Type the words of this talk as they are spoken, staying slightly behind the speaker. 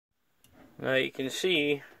Now you can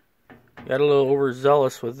see, got a little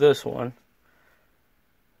overzealous with this one.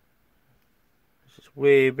 This is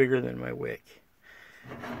way bigger than my wick.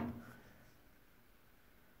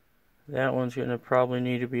 That one's going to probably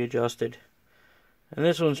need to be adjusted. And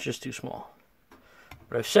this one's just too small.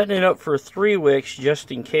 But I'm setting it up for 3 wicks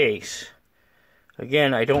just in case.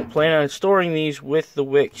 Again, I don't plan on storing these with the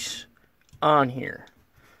wicks on here.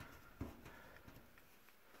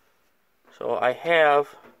 So I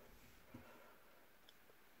have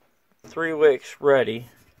 3 wicks ready.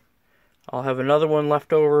 I'll have another one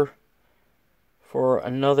left over for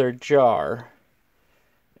another jar.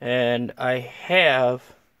 And I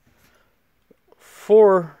have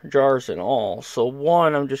 4 jars in all. So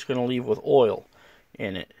one I'm just going to leave with oil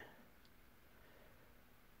in it.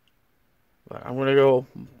 But I'm going to go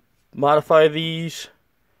modify these.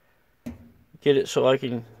 Get it so I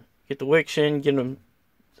can get the wicks in. Get them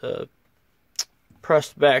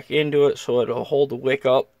pressed back into it so it'll hold the wick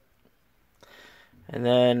up. And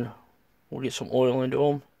then we'll get some oil into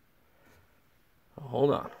them.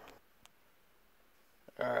 Hold on.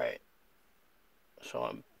 Alright. So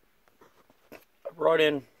I brought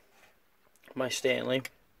in my Stanley.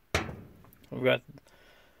 We've got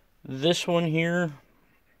this one here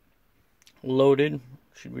loaded.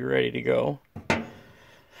 Should be ready to go. I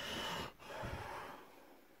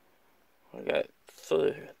got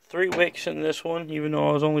 3 wicks in this one, even though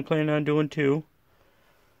I was only planning on doing 2.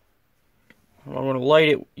 I'm going to light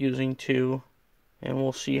it using 2, and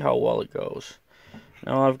we'll see how well it goes.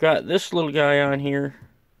 Now I've got this little guy on here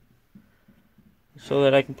so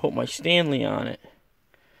that I can put my Stanley on it.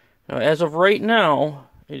 Now as of right now,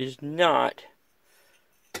 it is not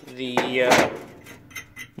the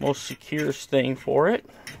most securest thing for it.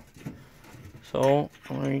 So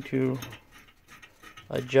I'm going to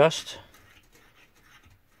adjust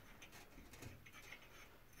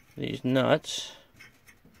these nuts.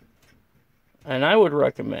 And I would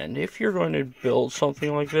recommend, if you're going to build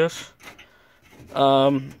something like this,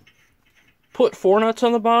 put 4 nuts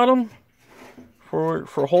on the bottom for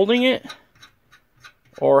holding it,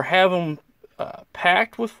 or have them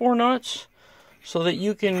packed with 4 nuts so that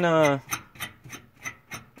you can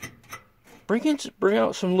bring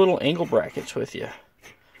out some little angle brackets with you.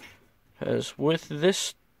 As with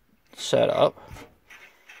this setup,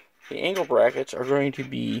 the angle brackets are going to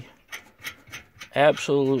be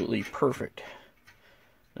absolutely perfect.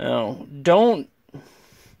 Now, don't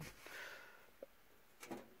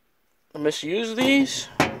misuse these,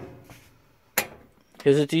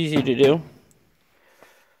 because it's easy to do.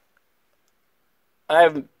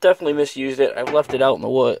 I've definitely misused it. I've left it out in the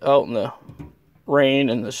wood, out in the rain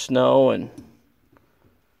and the snow, and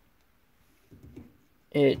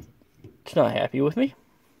it's not happy with me.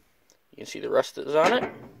 You can see the rust that's on it.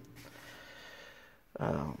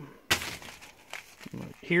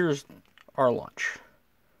 Here's our lunch.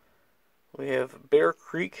 We have Bear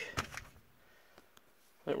Creek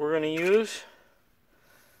that we're going to use.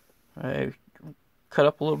 I cut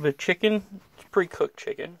up a little bit of chicken. It's pre-cooked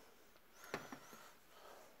chicken.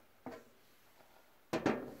 A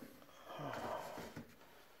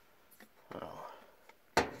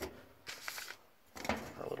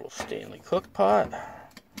little Stanley cook pot.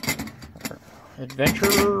 Or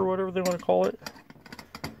adventure, or whatever they want to call it.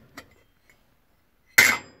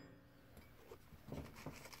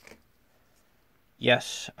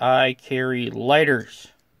 Yes, I carry lighters.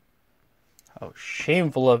 How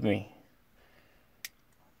shameful of me.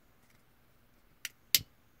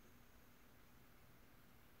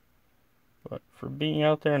 But for being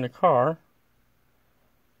out there in the car,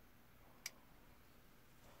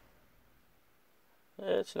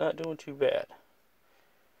 it's not doing too bad.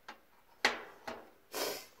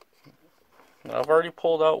 Now, I've already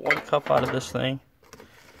pulled out 1 cup out of this thing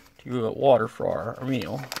to get water for our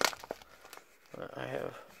meal. I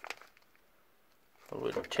have a little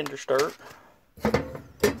bit of Tinder Start. Like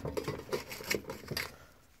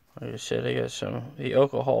I said, I got the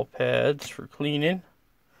alcohol pads for cleaning.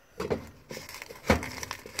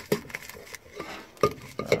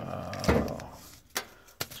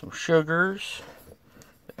 Some sugars,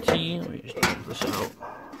 tea. Let me just take this out.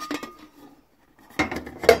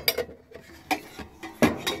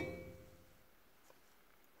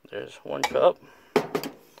 There's 1 cup.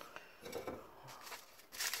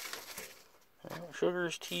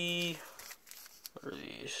 Sugars, tea. What are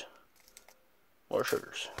these? More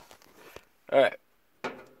sugars. Alright.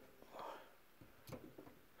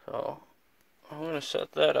 So, I'm going to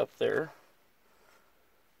set that up there.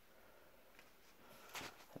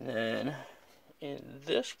 And then, in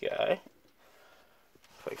this guy,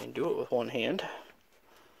 if I can do it with one hand.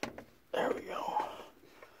 There we go.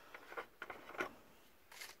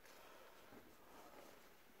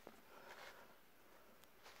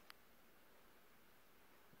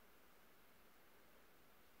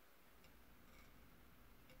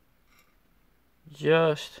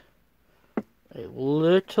 just a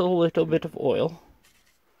little bit of oil.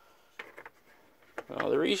 Now,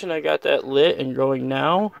 the reason I got that lit and going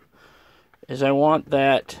now is I want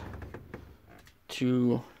that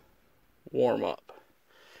to warm up.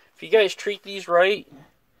 If you guys treat these right,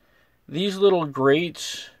 these little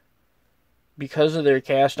grates, because of their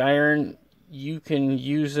cast iron, you can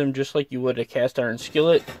use them just like you would a cast iron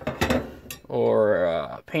skillet or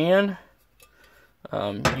a pan.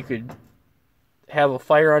 You could have a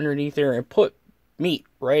fire underneath there and put meat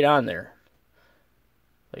right on there.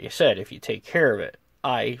 Like I said, if you take care of it.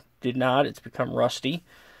 I did not. It's become rusty.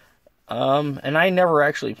 And I never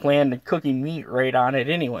actually planned on cooking meat right on it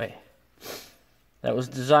anyway. That was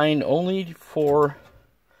designed only for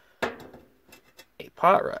a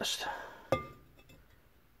pot rest.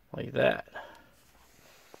 Like that.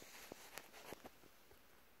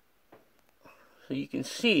 So you can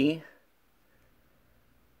see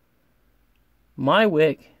my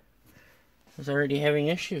wick is already having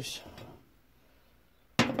issues.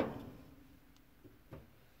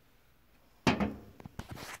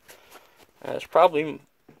 That's probably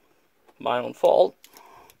my own fault.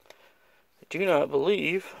 I do not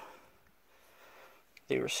believe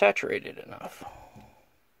they were saturated enough.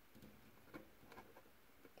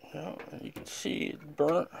 Well, you can see it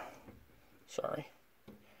burnt. Sorry.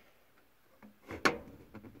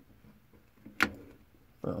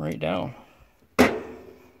 Burnt right down.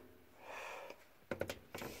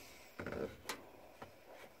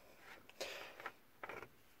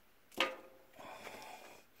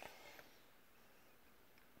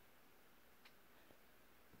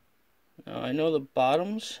 Now, I know the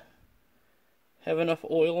bottoms have enough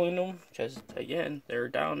oil in them because, again, they're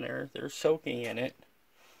down there. They're soaking in it.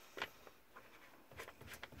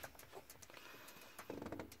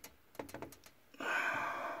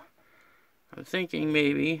 I'm thinking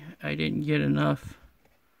maybe I didn't get enough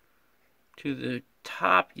to the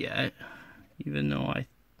top yet, even though I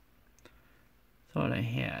thought I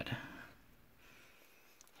had.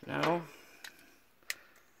 Now,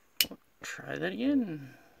 try that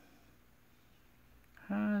again.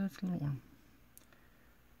 That's a little warm.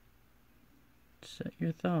 Set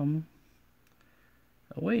your thumb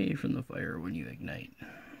away from the fire when you ignite.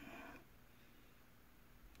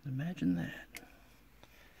 Imagine that.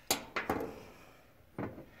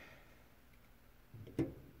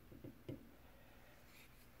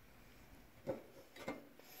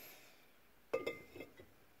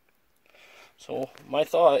 So my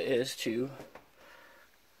thought is to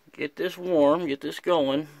get this warm, get this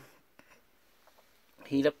going,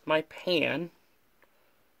 heat up my pan,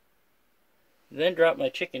 then drop my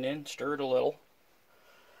chicken in, stir it a little.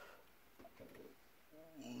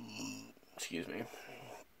 Excuse me.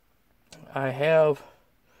 I have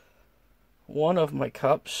one of my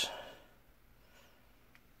cups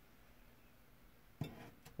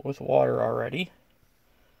with water already.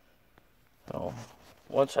 So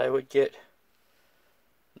once I would get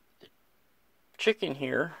the chicken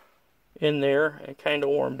here in there and kind of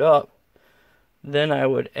warmed up, then I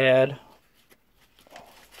would add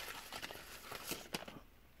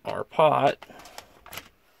our pot,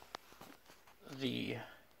 the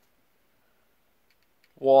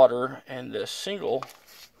water, and the single,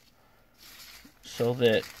 so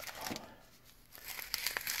that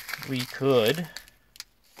we could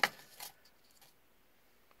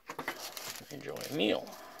enjoy a meal.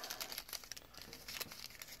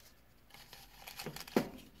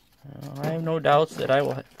 I have no doubts that I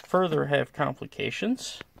will further have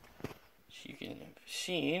complications. As you can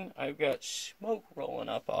see, I've got smoke rolling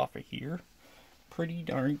up off of here pretty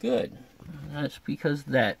darn good. That's because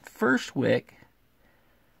that first wick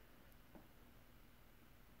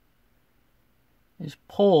is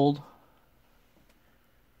pulled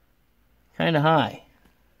kind of high.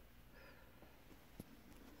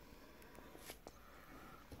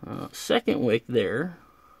 Second wick there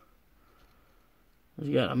has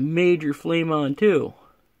got a major flame on too,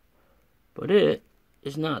 but it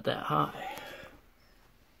is not that high.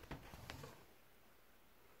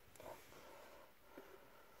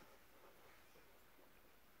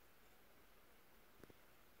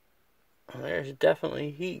 There's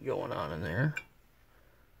definitely heat going on in there,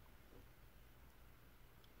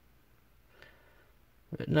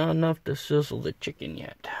 but not enough to sizzle the chicken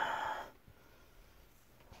yet.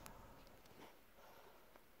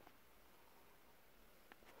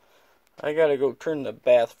 I gotta go turn the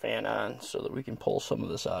bath fan on so that we can pull some of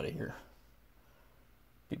this out of here.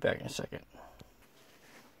 Be back in a second.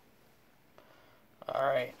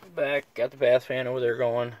 Alright, back. Got the bath fan over there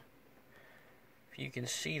going. If you can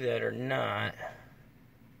see that or not,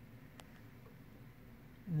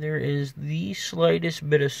 there is the slightest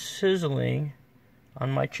bit of sizzling on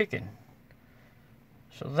my chicken.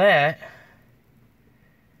 So that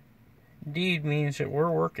indeed means that we're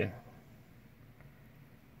working.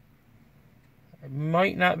 I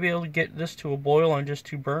might not be able to get this to a boil on just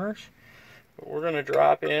 2 burners, but we're going to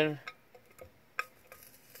drop in.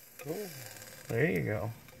 Ooh, there you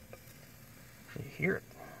go. You hear it.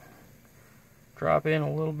 Drop in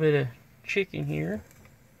a little bit of chicken here.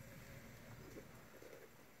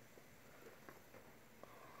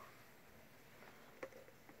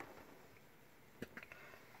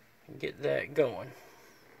 And get that going.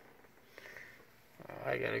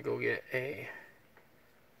 I gotta go get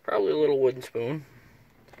probably a little wooden spoon.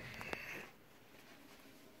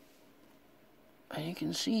 And you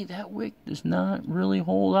can see that wick does not really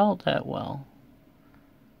hold out that well.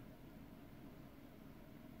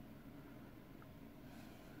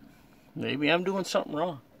 Maybe I'm doing something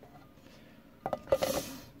wrong.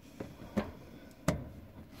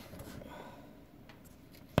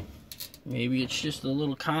 Maybe it's just the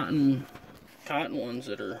little cotton ones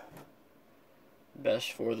that are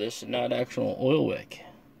best for this and not actual oil wick.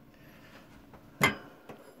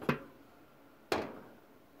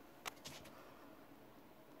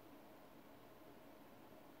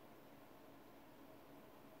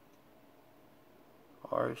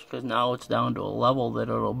 Or it's because now it's down to a level that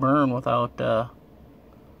it'll burn without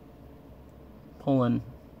pulling.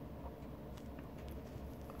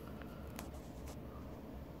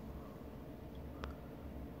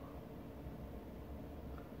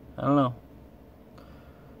 I don't know.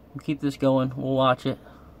 We'll keep this going. We'll watch it.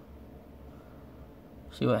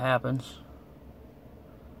 See what happens.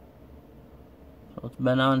 So it's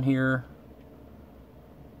been on here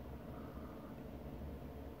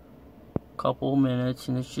a couple minutes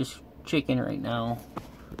and it's just chicken right now.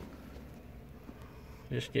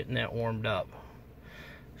 Just getting that warmed up.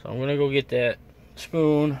 So I'm gonna go get that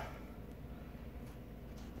spoon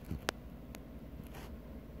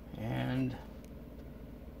and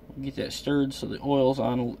get that stirred so the oil's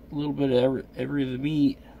on a little bit of every of the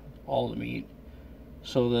meat, all the meat,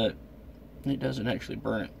 so that it doesn't actually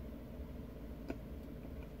burn it.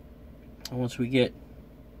 And once we get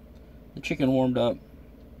the chicken warmed up,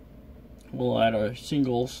 we'll add our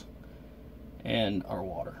singles and our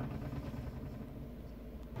water.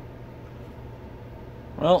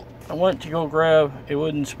 Well, I went to go grab a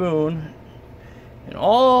wooden spoon, and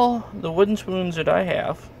all the wooden spoons that I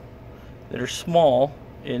have that are small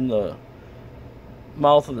in the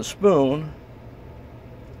mouth of the spoon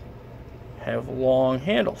have long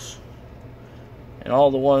handles, and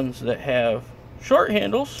all the ones that have short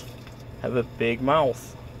handles have a big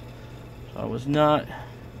mouth. So I was not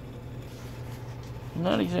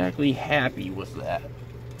exactly happy with that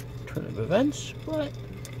turn of events, but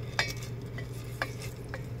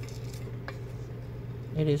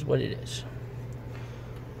it is what it is.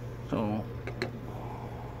 So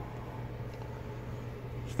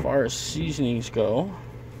as far as seasonings go,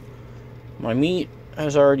 my meat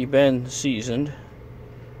has already been seasoned,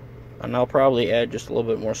 and I'll probably add just a little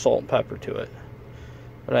bit more salt and pepper to it.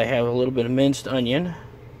 But I have a little bit of minced onion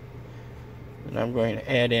that I'm going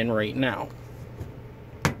to add in right now.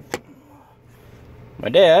 My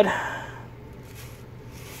dad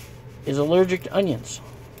is allergic to onions.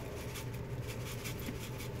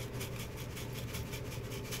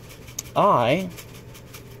 I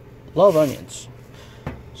love onions.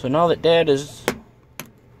 So now that Dad is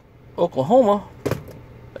Oklahoma,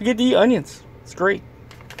 I get to eat onions. It's great.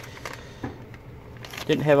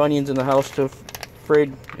 Didn't have onions in the house, too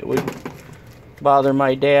afraid it would bother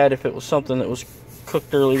my dad if it was something that was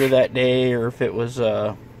cooked earlier that day, or if it was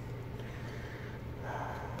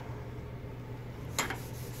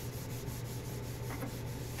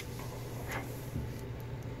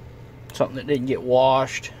something that didn't get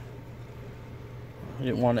washed. I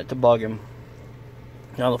didn't want it to bug him.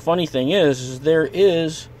 Now the funny thing is there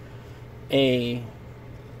is a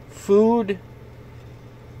food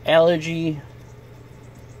allergy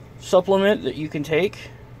supplement that you can take.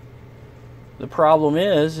 The problem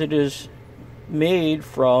is it is made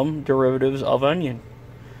from derivatives of onion,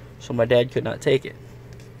 so my dad could not take it.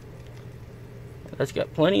 That's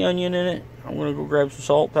got plenty of onion in it. I'm gonna go grab some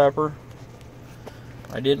salt, pepper.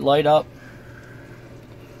 I did light up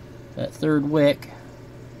that third wick.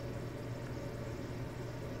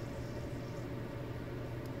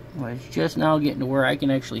 It's just now getting to where I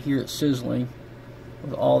can actually hear it sizzling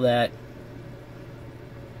with all that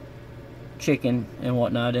chicken and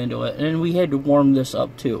whatnot into it. And we had to warm this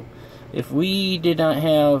up too. If we did not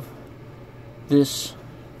have this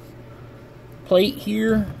plate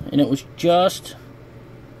here and it was just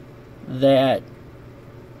that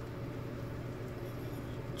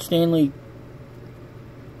Stanley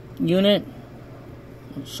unit,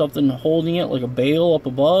 something holding it like a bale up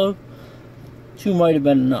above, 2 might have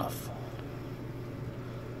been enough.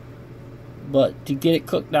 But to get it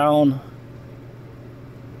cooked down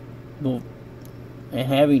and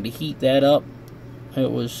having to heat that up,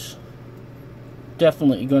 it was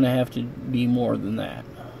definitely going to have to be more than that.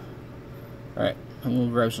 Alright, I'm going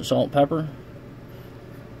to grab some salt and pepper.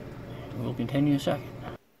 We'll continue in a second.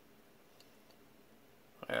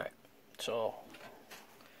 Alright, so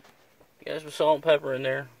got some salt and pepper in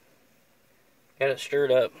there. Got it stirred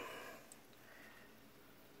up.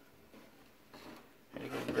 I'm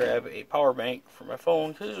going to grab a power bank for my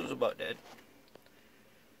phone because it was about dead.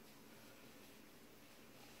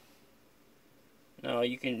 Now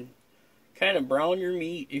you can kind of brown your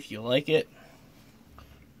meat if you like it.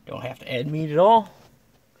 Don't have to add meat at all.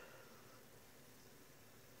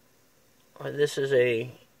 This is a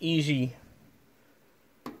easy,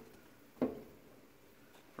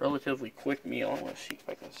 relatively quick meal. I'm going to see if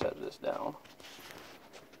I can set this down.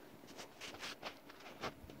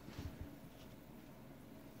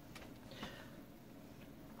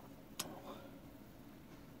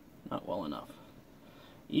 Not well enough.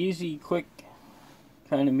 Easy, quick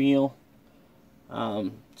kind of meal.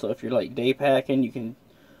 So if you're like day packing, you can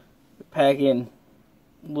pack in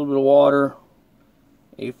a little bit of water,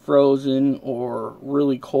 a frozen or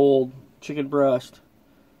really cold chicken breast,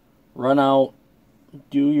 run out,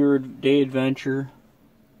 do your day adventure,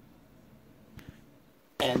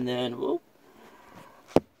 and then, whoop,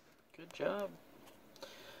 good job.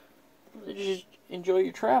 Just enjoy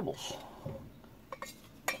your travels.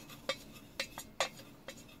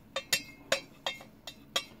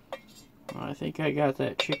 I think I got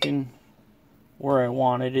that chicken where I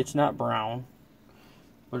wanted. It's not brown,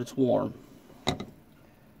 but it's warm.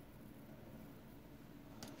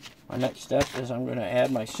 My next step is I'm going to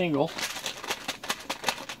add my single.